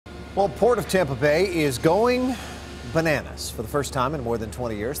Well, Port of Tampa Bay is going bananas for the first time in more than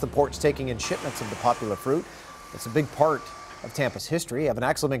 20 years. The port's taking in shipments of the popular fruit. It's a big part of Tampa's history. Evan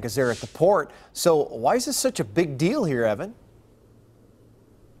Axelman is there at the port. So why is this such a big deal here, Evan?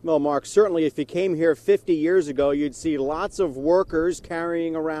 Well, Mark, certainly if you came here 50 years ago, you'd see lots of workers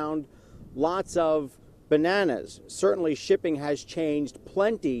carrying around lots of bananas. Certainly shipping has changed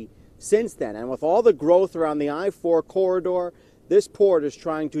plenty since then. And with all the growth around the I-4 corridor, this port is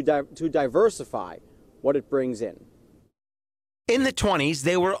trying to diversify what it brings in. In the 20s,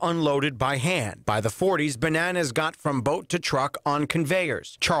 they were unloaded by hand. By the 40s, bananas got from boat to truck on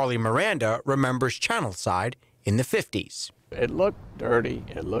conveyors. Charlie Miranda remembers Channelside in the 50s. It looked dirty,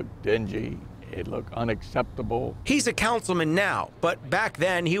 it looked dingy, it looked unacceptable. He's a councilman now, but back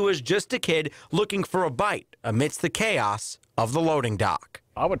then he was just a kid looking for a bite amidst the chaos of the loading dock.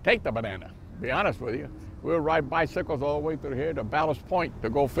 I would take the banana, to be honest with you. We would ride bicycles all the way through here to Ballast Point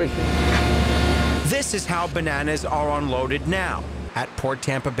to go fishing. This is how bananas are unloaded now at Port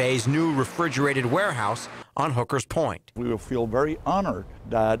Tampa Bay's new refrigerated warehouse on Hooker's Point. We will feel very honored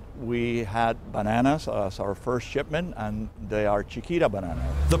that we had bananas as our first shipment, and they are Chiquita bananas.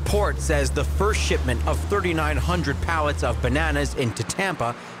 The port says the first shipment of 3,900 pallets of bananas into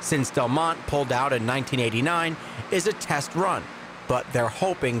Tampa since Del Monte pulled out in 1989 is a test run, but they're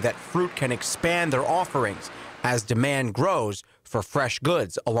hoping that fruit can expand their offerings as demand grows for fresh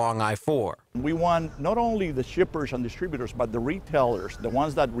goods along I-4. We want not only the shippers and distributors, but the retailers, the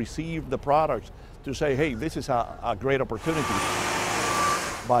ones that receive the products, to say, hey, this is a great opportunity.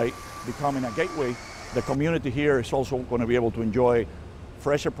 By becoming a gateway, the community here is also going to be able to enjoy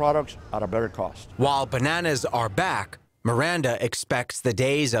fresher products at a better cost. While bananas are back, Miranda expects the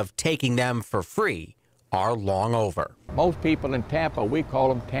days of taking them for free are long over. Most people in Tampa, we call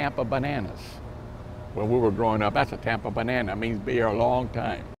them Tampa bananas. When we were growing up, that's a Tampa banana. It means be here a long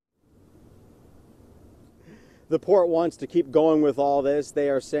time. The port wants to keep going with all this.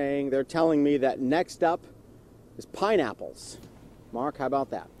 They're telling me that next up is pineapples. Mark, how about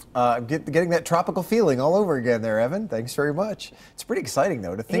that? Getting that tropical feeling all over again there, Evan. Thanks very much. It's pretty exciting,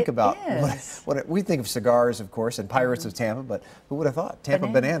 though, to think about. We think of cigars, of course, and Pirates of Tampa, but who would have thought? Tampa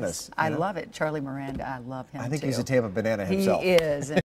bananas. I love it. Charlie Miranda, I love him, I think too. he's a Tampa banana himself. He is.